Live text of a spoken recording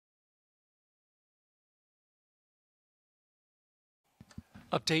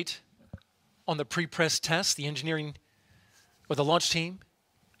Update on the pre-press test. The engineering or the launch team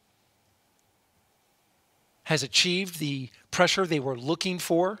has achieved the pressure they were looking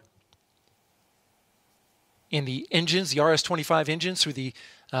for in the engines, the RS-25 engines, through the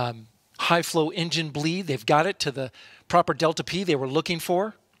high flow engine bleed. They've got it to the proper delta P they were looking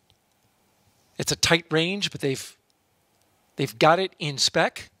for. It's a tight range, but they've got it in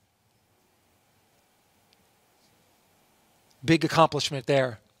spec. Big accomplishment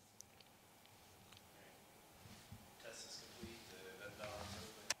there. Test is complete.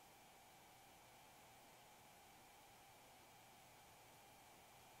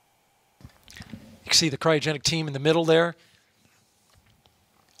 You can see the cryogenic team in the middle there,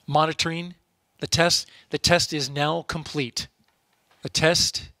 monitoring the test. The test is now complete. The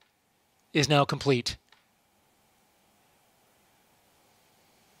test is now complete.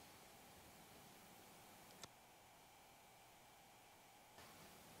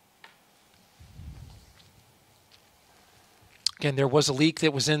 Again, there was a leak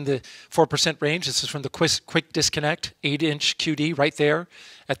that was in the 4% range. This is from the quick disconnect, 8-inch QD right there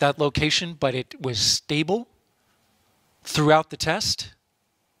at that location, but it was stable throughout the test,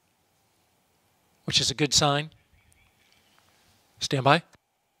 which is a good sign. Stand by.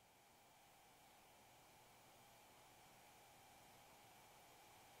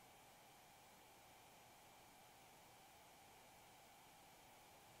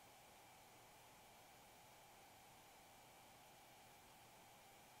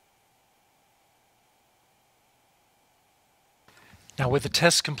 Now, with the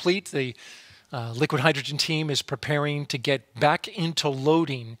test complete, the liquid hydrogen team is preparing to get back into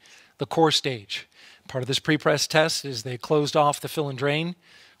loading the core stage. Part of this pre-press test is they closed off the fill and drain,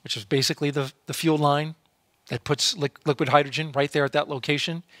 which is basically the fuel line that puts liquid hydrogen right there at that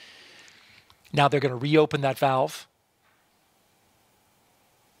location. Now they're going to reopen that valve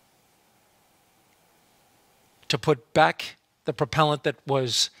to put back the propellant that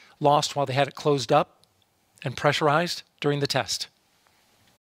was lost while they had it closed up and pressurized during the test.